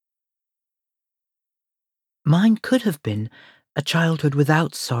Mine could have been a childhood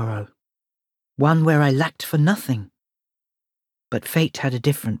without sorrow, one where I lacked for nothing. But fate had a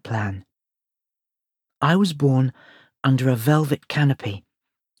different plan. I was born under a velvet canopy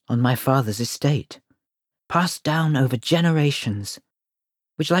on my father's estate, passed down over generations,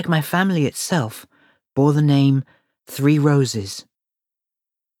 which, like my family itself, bore the name Three Roses.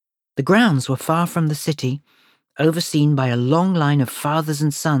 The grounds were far from the city, overseen by a long line of fathers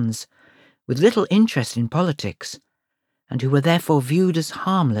and sons with little interest in politics, and who were therefore viewed as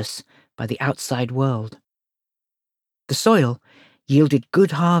harmless by the outside world. The soil yielded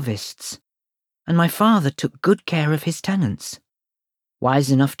good harvests, and my father took good care of his tenants,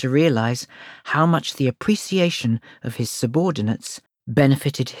 wise enough to realize how much the appreciation of his subordinates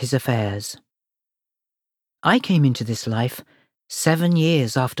benefited his affairs. I came into this life 7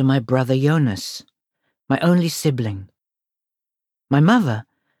 years after my brother Jonas, my only sibling. My mother,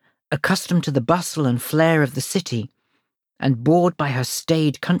 accustomed to the bustle and flair of the city, and bored by her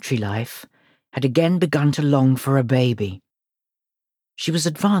staid country life, had again begun to long for a baby. She was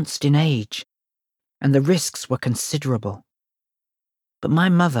advanced in age, and the risks were considerable. But my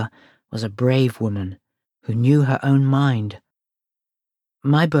mother was a brave woman who knew her own mind.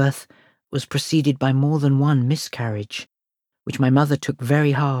 My birth was preceded by more than one miscarriage, which my mother took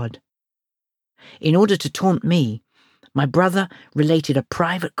very hard. In order to taunt me, my brother related a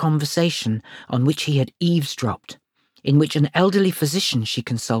private conversation on which he had eavesdropped, in which an elderly physician she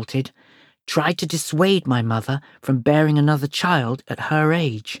consulted tried to dissuade my mother from bearing another child at her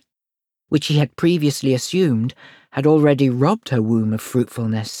age, which he had previously assumed had already robbed her womb of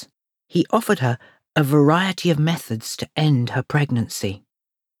fruitfulness. He offered her a variety of methods to end her pregnancy.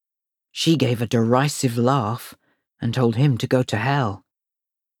 She gave a derisive laugh and told him to go to hell.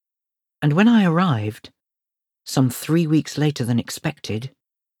 And when I arrived, some 3 weeks later than expected,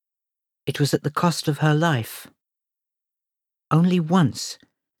 it was at the cost of her life. Only once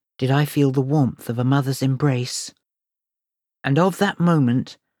did I feel the warmth of a mother's embrace, and of that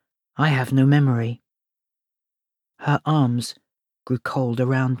moment I have no memory. Her arms grew cold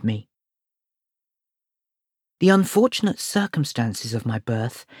around me. The unfortunate circumstances of my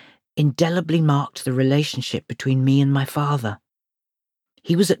birth indelibly marked the relationship between me and my father.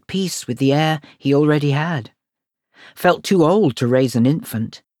 He was at peace with the heir he already had, felt too old to raise an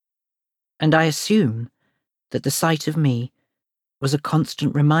infant, and I assume that the sight of me was a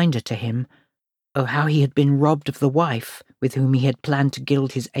constant reminder to him of how he had been robbed of the wife with whom he had planned to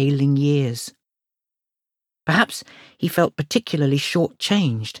gild his ailing years. Perhaps he felt particularly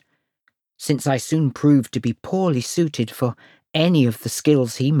short-changed, since I soon proved to be poorly suited for any of the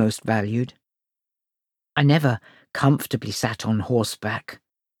skills he most valued. I never comfortably sat on horseback.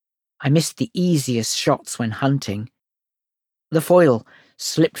 I missed the easiest shots when hunting. The foil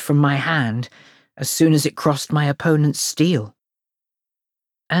slipped from my hand as soon as it crossed my opponent's steel.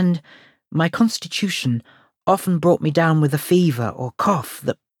 And my constitution often brought me down with a fever or cough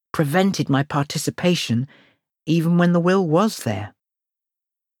that prevented my participation even when the will was there.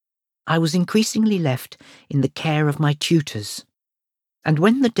 I was increasingly left in the care of my tutors, and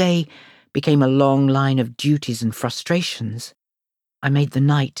when the day became a long line of duties and frustrations, I made the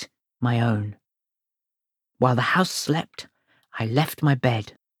night my own. While the house slept, I left my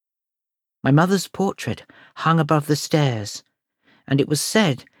bed. My mother's portrait hung above the stairs, and it was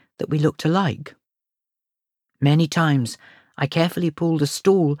said that we looked alike. Many times I carefully pulled a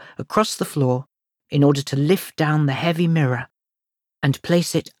stool across the floor in order to lift down the heavy mirror and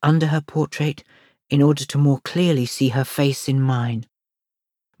place it under her portrait in order to more clearly see her face in mine,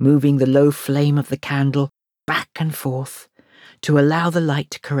 moving the low flame of the candle back and forth to allow the light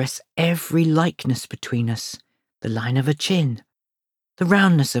to caress every likeness between us, the line of a chin, the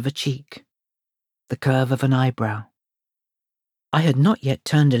roundness of a cheek, the curve of an eyebrow. I had not yet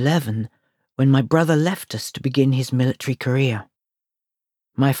turned 11 when my brother left us to begin his military career.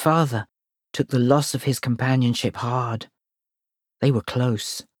 My father took the loss of his companionship hard. They were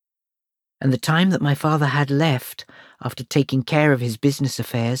close, and the time that my father had left after taking care of his business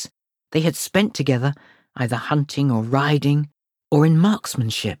affairs, they had spent together either hunting or riding or in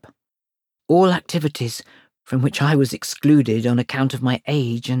marksmanship, all activities from which I was excluded on account of my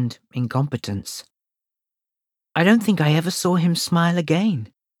age and incompetence. I don't think I ever saw him smile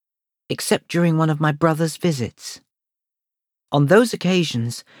again, except during one of my brother's visits. On those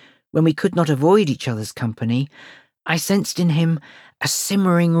occasions, when we could not avoid each other's company, I sensed in him a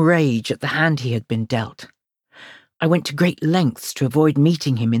simmering rage at the hand he had been dealt. I went to great lengths to avoid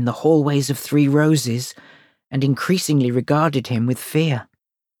meeting him in the hallways of Three Roses, and increasingly regarded him with fear.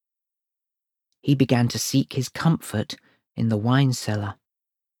 He began to seek his comfort in the wine cellar.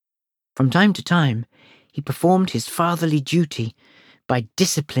 From time to time, he performed his fatherly duty by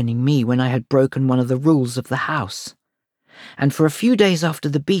disciplining me when I had broken one of the rules of the house, and for a few days after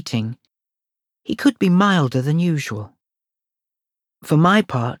the beating, he could be milder than usual. For my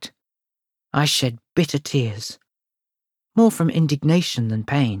part, I shed bitter tears, more from indignation than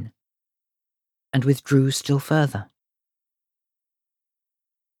pain, and withdrew still further.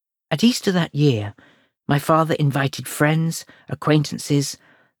 At Easter that year, my father invited friends, acquaintances,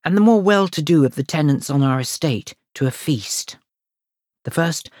 and the more well-to-do of the tenants on our estate to a feast, the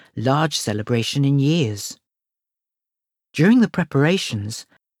first large celebration in years. During the preparations,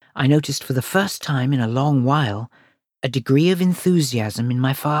 I noticed for the first time in a long while a degree of enthusiasm in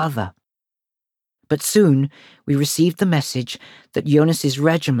my father. But soon we received the message that Jonas's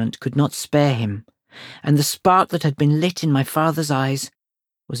regiment could not spare him, and the spark that had been lit in my father's eyes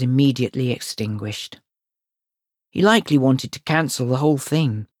was immediately extinguished. He likely wanted to cancel the whole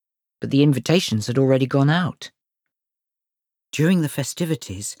thing, but the invitations had already gone out. During the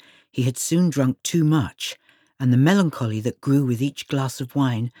festivities, he had soon drunk too much, and the melancholy that grew with each glass of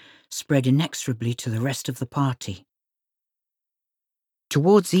wine spread inexorably to the rest of the party.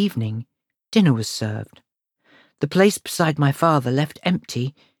 Towards evening, dinner was served, the place beside my father left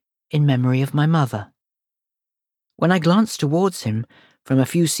empty in memory of my mother. When I glanced towards him from a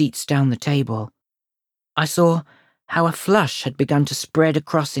few seats down the table, I saw how a flush had begun to spread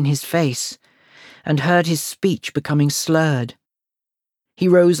across in his face, and heard his speech becoming slurred. He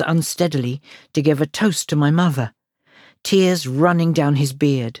rose unsteadily to give a toast to my mother, tears running down his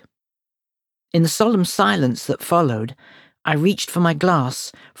beard. In the solemn silence that followed, I reached for my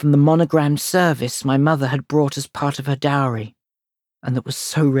glass from the monogrammed service my mother had brought as part of her dowry, and that was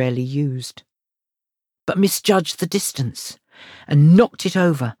so rarely used, but misjudged the distance and knocked it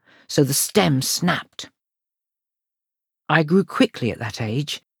over so the stem snapped. I grew quickly at that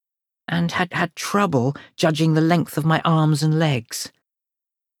age, and had trouble judging the length of my arms and legs.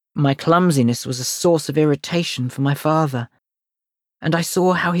 My clumsiness was a source of irritation for my father, and I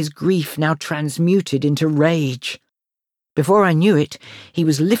saw how his grief now transmuted into rage. Before I knew it, he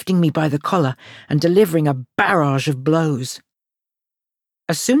was lifting me by the collar and delivering a barrage of blows.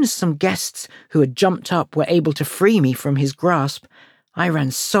 As soon as some guests who had jumped up were able to free me from his grasp, I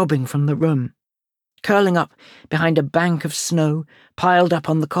ran sobbing from the room, curling up behind a bank of snow piled up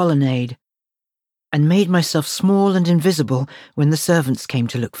on the colonnade, and made myself small and invisible when the servants came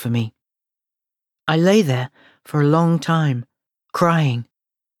to look for me. I lay there for a long time, crying,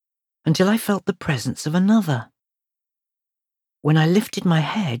 until I felt the presence of another. When I lifted my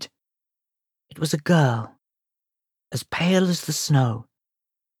head, it was a girl, as pale as the snow,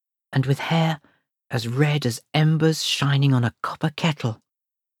 and with hair as red as embers shining on a copper kettle.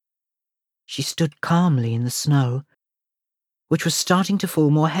 She stood calmly in the snow, which was starting to fall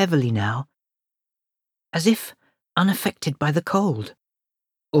more heavily now, as if unaffected by the cold,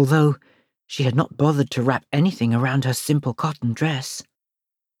 although she had not bothered to wrap anything around her simple cotton dress.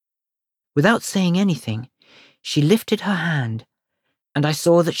 Without saying anything, she lifted her hand, and I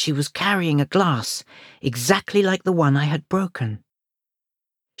saw that she was carrying a glass exactly like the one I had broken.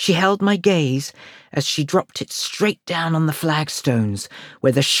 She held my gaze as she dropped it straight down on the flagstones,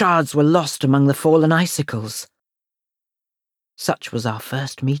 where the shards were lost among the fallen icicles. Such was our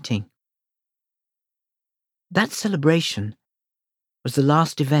first meeting. That celebration was the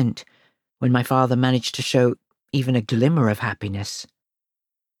last event when my father managed to show even a glimmer of happiness.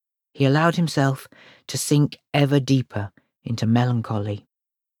 He allowed himself to sink ever deeper into melancholy.